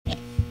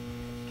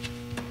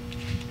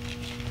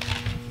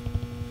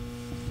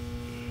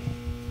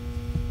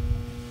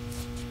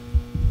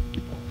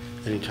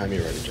Anytime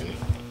you're ready, Jenny.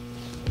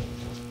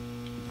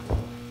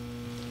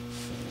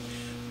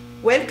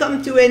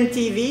 Welcome to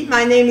NTV.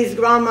 My name is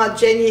Grandma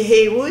Geny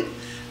Haywood.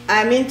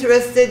 I'm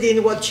interested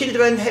in what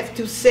children have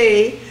to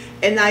say,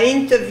 and I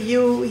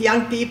interview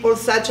young people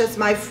such as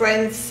my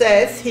friend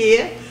Seth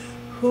here,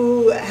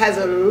 who has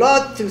a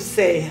lot to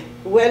say.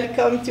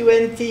 Welcome to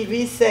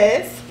NTV,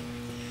 Seth.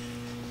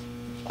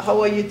 How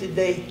are you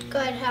today?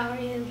 Good, how are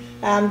you?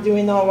 I'm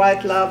doing all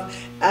right, love.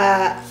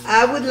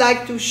 I would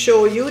like to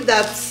show you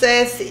that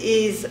Seth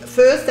is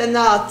first an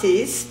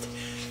artist.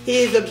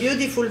 He is a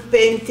beautiful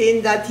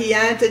painting that he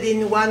entered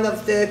in one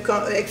of the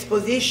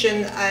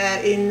exposition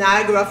in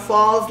Niagara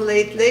Falls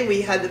lately.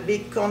 We had a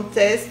big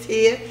contest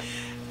here.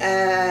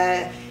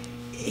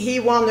 He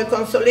won a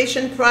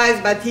consolation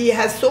prize, but he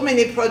has so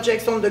many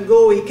projects on the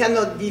go, he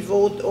cannot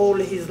devote all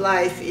his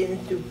life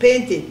into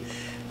painting.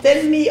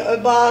 Tell me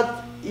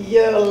about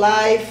your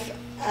life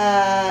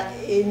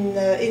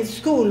in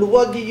school.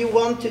 What do you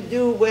want to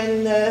do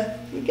when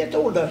you get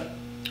older?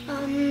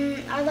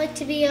 I'd like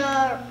to be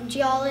a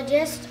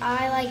geologist.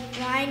 I like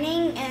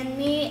mining,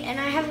 and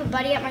I have a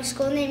buddy at my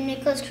school named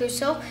Nicholas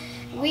Crusoe.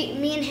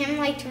 Me and him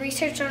like to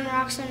research on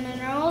rocks and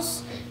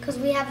minerals because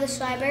we have this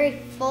library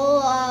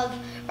full of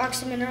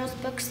rocks and minerals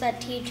books that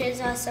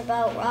teaches us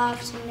about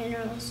rocks and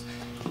minerals.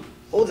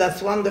 Oh,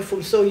 that's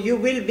wonderful. So you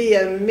will be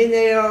a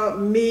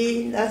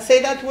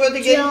say that word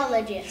again?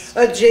 Geologist.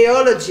 A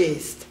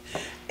geologist.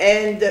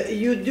 And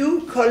you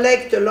do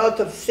collect a lot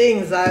of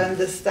things, I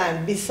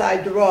understand,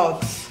 beside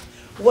rocks.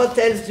 What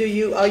else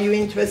are you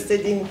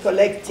interested in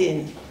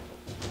collecting?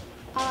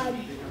 I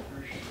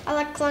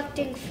like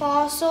collecting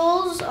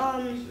fossils,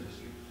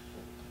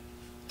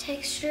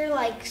 texture,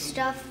 like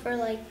stuff for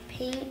like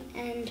paint,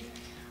 and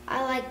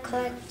I like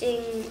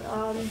collecting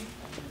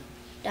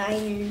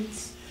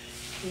diamonds.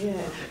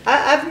 Yeah,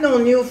 I've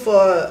known you for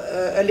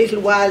a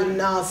little while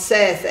now,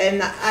 Seth,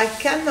 and I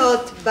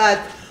cannot but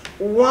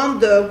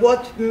wonder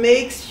what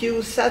makes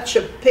you such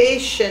a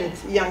patient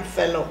young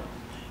fellow.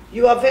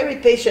 You are very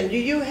patient. Do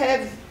you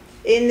have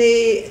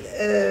any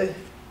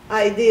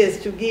ideas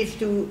to give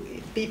to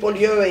people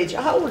your age?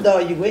 How old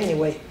are you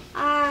anyway?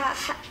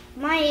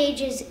 My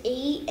age is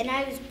 8, and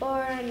I was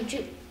born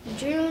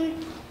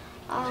June.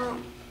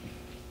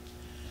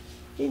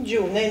 In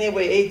June,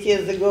 anyway, 8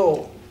 years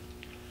ago.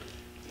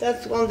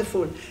 That's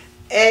wonderful.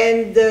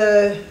 And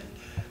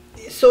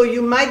so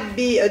you might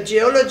be a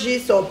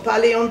geologist or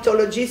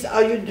paleontologist.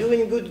 Are you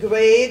doing good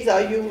grades?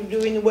 Are you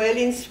doing well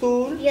in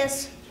school?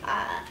 Yes.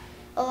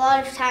 A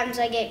lot of times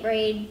I get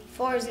grade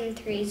 4s and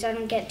 3s. I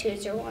don't get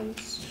 2s or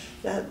 1s.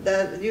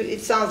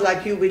 It sounds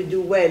like you will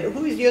do well.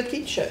 Who is your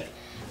teacher?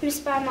 Miss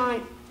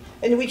Beaumont.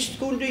 And which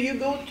school do you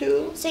go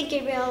to? St.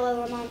 Gabriel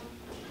Lamont.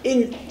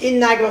 In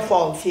Niagara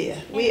Falls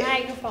here.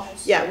 Niagara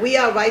Falls. Yeah, we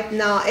are right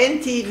now.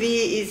 NTV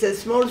is a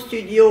small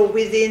studio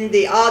within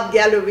the art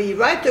gallery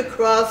right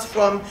across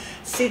from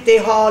City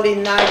Hall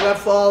in Niagara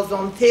Falls,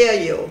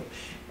 Ontario.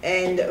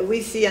 And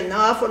we see an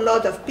awful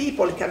lot of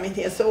people coming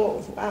here,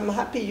 so I'm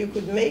happy you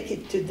could make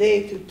it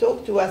today to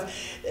talk to us.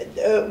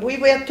 We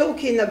were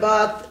talking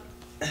about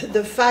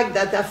the fact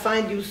that I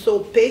find you so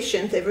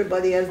patient,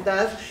 everybody else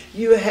does.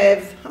 You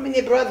have, how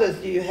many brothers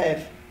do you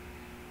have?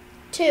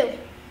 2.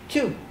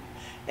 2.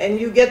 And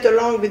you get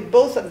along with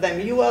both of them.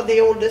 You are the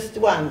oldest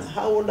one.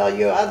 How old are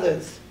your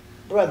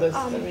brothers?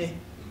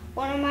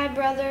 One of my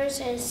brothers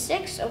is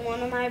 6, and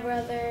one of my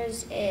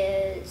brothers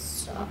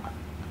is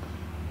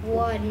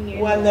 1 year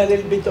old. One a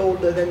little bit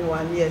older than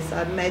one, yes.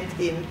 I met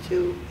him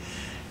too.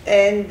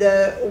 And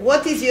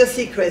what is your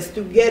secret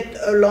to get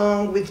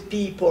along with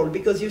people?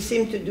 Because you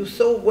seem to do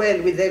so well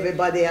with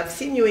everybody. I've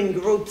seen you in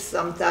groups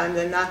sometimes,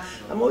 and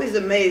I'm always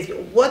amazed.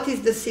 What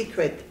is the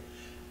secret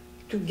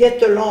to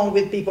get along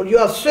with people? You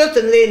are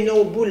certainly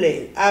no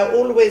bully. I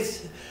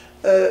always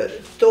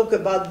talk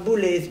about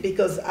bullies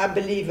because I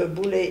believe a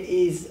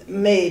bully is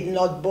made,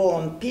 not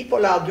born.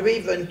 People are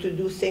driven to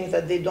do things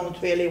that they don't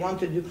really want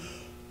to do.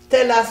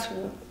 Tell us,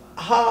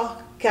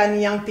 how can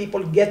young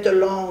people get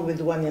along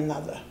with one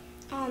another?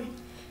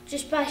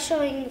 Just by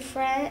showing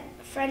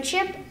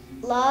friendship,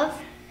 love,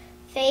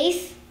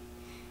 faith,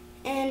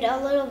 and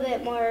a little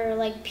bit more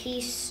like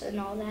peace and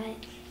all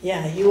that.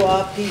 Yeah, you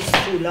are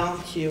peaceful,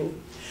 aren't you?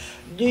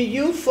 Do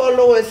you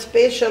follow a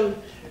special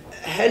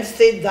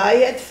healthy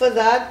diet for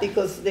that?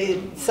 Because the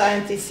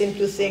scientists seem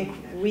to think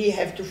we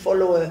have to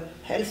follow a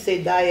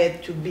healthy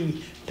diet to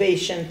be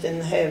patient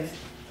and have,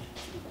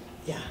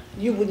 yeah,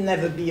 you would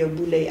never be a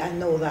bully, I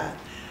know that.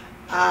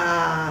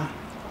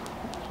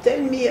 Tell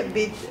me a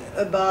bit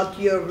about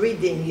your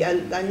reading.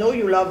 I know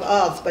you love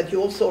arts, but you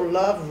also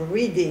love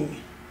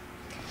reading.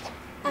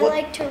 I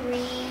like to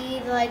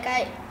read,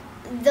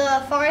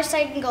 the farthest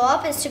I can go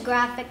up is to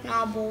graphic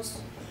novels.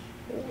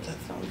 Oh,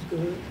 that sounds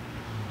good.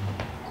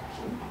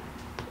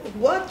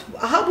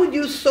 How would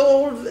you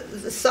solve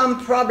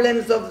some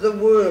problems of the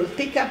world?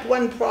 Pick up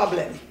one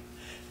problem.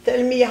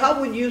 Tell me,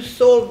 how would you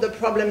solve the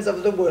problems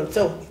of the world?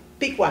 So,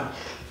 pick one.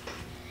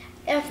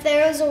 If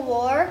there was a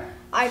war,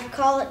 I'd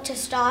call it to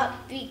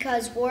stop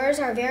because wars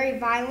are very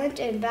violent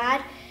and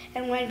bad,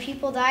 and when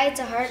people die, it's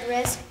a hard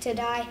risk to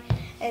die.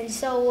 And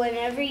so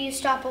whenever you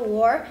stop a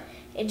war,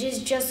 it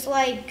is just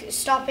like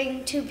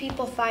stopping two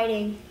people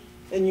fighting.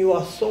 And you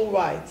are so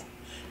right.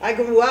 I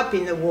grew up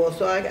in a war,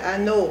 so I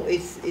know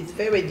it's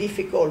very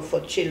difficult for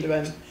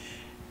children.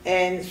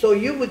 And so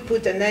you would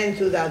put an end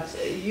to that.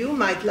 You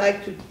might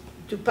like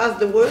to pass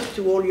the word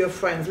to all your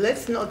friends.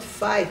 Let's not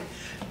fight.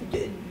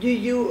 Do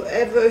you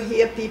ever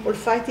hear people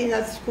fighting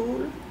at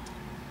school?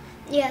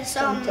 Yes.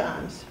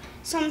 Sometimes.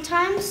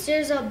 Sometimes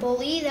there's a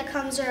bully that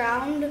comes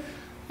around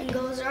and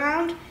goes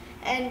around,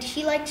 and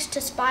he likes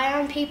to spy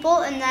on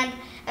people, and then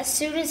as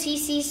soon as he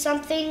sees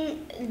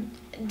something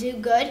do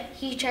good,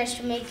 he tries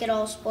to make it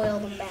all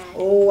spoiled and bad.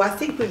 Oh, I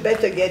think we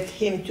better get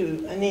him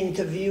to an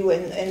interview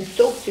and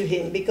talk to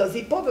him, because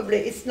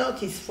it's not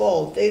his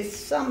fault. There's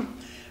some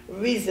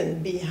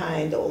reason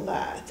behind all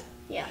that.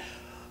 Yeah.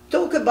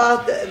 Talk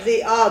about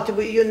the art.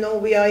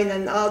 We are in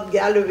an art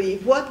gallery.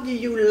 What do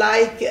you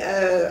like?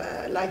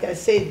 Like I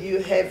said,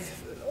 you have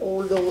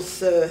all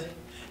those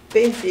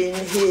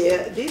paintings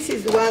here. This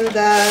is one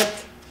that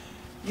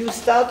you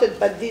started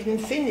but didn't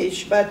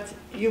finish, but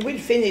you will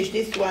finish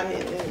this one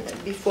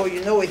before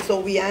you know it, so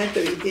we enter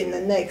it in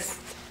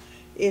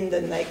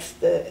the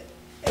next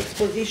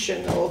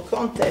exposition or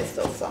contest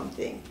or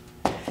something.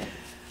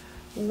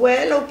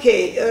 Well,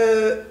 okay,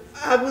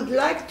 I would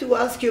like to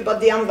ask you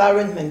about the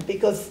environment,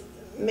 because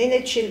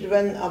many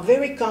children are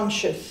very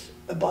conscious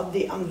about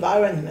the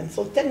environment.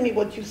 So tell me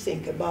what you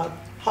think about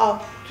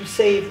how to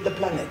save the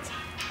planet.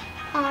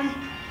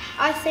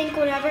 I think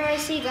whenever I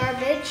see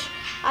garbage,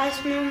 I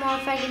ask my mom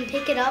if I can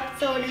pick it up,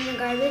 throw it in the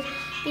garbage,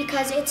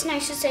 because it's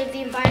nice to save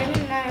the environment,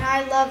 and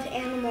I love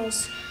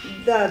animals.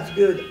 That's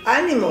good.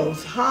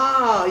 Animals.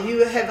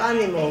 You have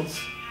animals.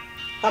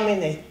 How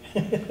many?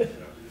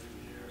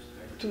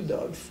 2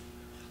 dogs.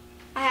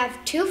 I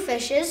have 2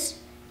 fishes,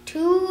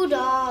 2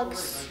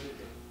 dogs,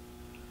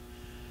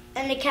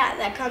 and a cat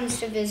that comes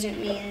to visit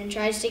me and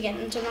tries to get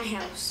into my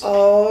house.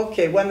 Oh,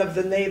 okay, one of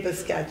the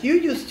neighbor's cats. You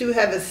used to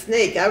have a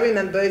snake. I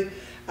remember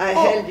I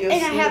held your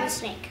snake. And I have a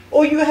snake.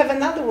 Oh, you have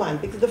another one,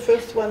 because the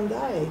first one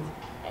died.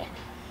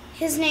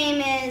 His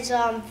name is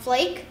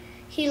Flake.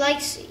 He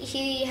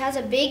has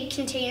a big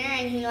container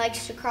and he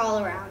likes to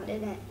crawl around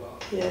in it.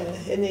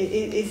 Yeah, and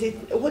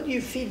what do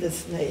you feed the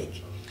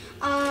snake?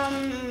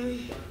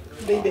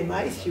 Baby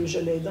mice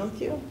usually, don't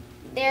you?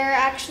 They're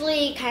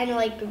actually kind of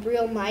like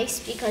real mice,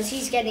 because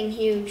he's getting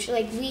huge.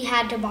 Like, we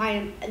had to buy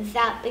him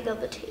that big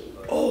of a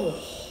table. Oh,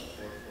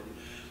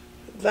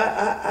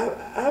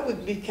 I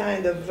would be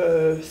kind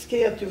of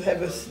scared to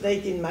have a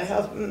snake in my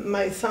house.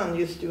 My son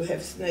used to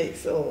have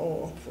snakes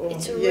for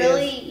it's years.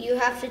 Really, you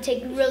have to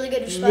take really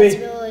good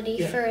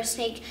responsibility for a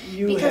snake,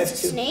 because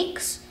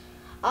snakes,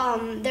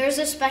 there's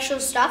a special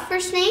stuff for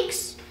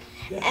snakes,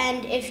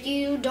 and if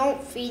you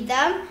don't feed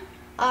them,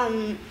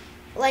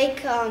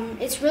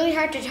 it's really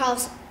hard to tell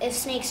if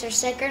snakes are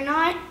sick or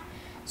not.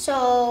 So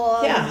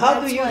how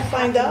do you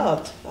find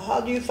out?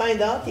 How do you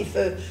find out if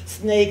a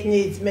snake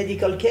needs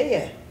medical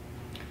care?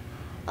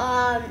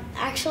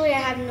 Actually, I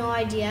have no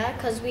idea,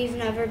 because we've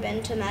never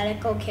been to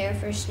medical care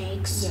for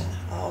snakes.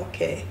 Yeah,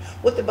 okay.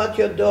 What about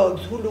your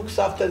dogs? Who looks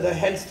after the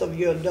health of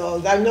your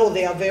dogs? I know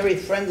they are very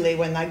friendly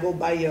when I go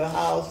by your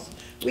house.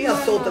 We are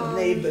sort of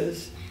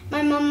neighbors.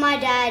 My mom, my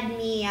dad,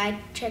 me, I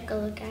take a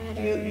look at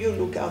her. You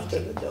look after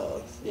the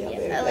dogs.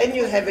 Yeah, and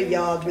you have a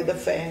yard with a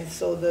fence,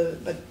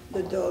 but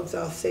the dogs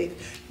are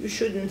safe. You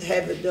shouldn't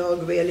have a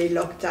dog really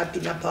locked up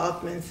in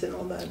apartments and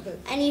all that.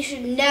 And you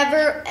should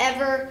never,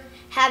 ever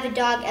have a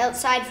dog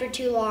outside for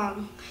too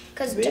long,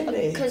 because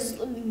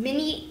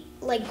many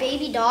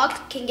baby dogs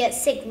can get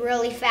sick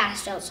really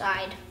fast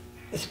outside.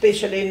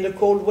 Especially in the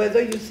cold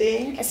weather, you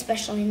think?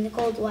 Especially in the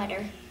cold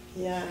weather.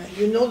 Yeah,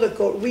 you know the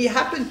cold. We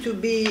happened to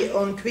be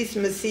on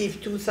Christmas Eve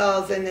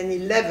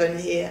 2011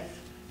 here.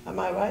 Am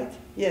I right?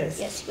 Yes.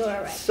 Yes, you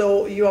are right.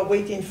 So you are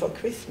waiting for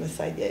Christmas,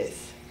 I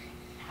guess.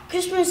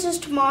 Christmas is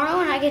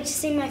tomorrow, and I get to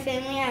see my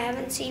family I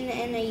haven't seen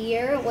in a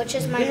year, which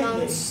is my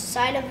mom's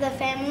side of the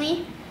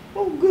family.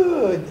 Oh,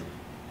 good.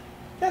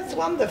 That's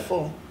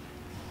wonderful.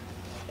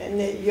 And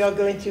you are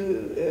going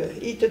to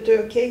eat a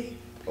turkey?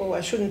 Oh,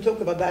 I shouldn't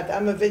talk about that.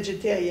 I'm a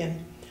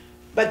vegetarian.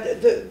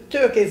 But the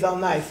turkeys are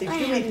nice. If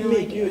you eat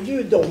meat,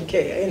 you don't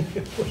care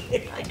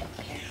anyway. I don't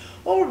care.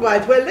 All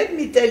right. Well, let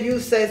me tell you,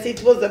 Seth,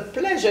 it was a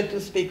pleasure to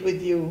speak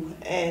with you.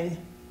 And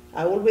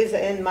I always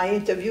end my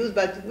interviews,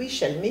 but we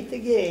shall meet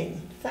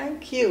again.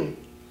 Thank you.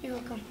 You're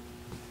welcome.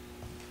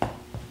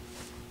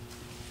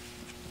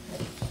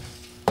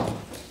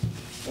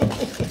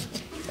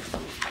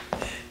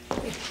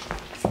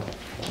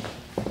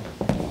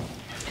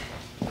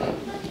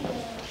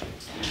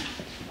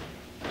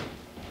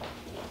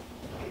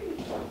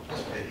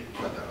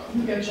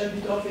 You can shut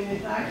it off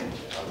anytime.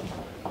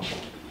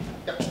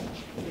 Yep.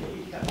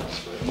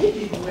 He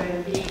did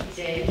well. He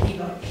did.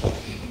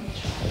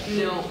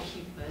 No,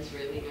 he was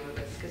really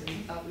nervous because he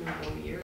thought we were going to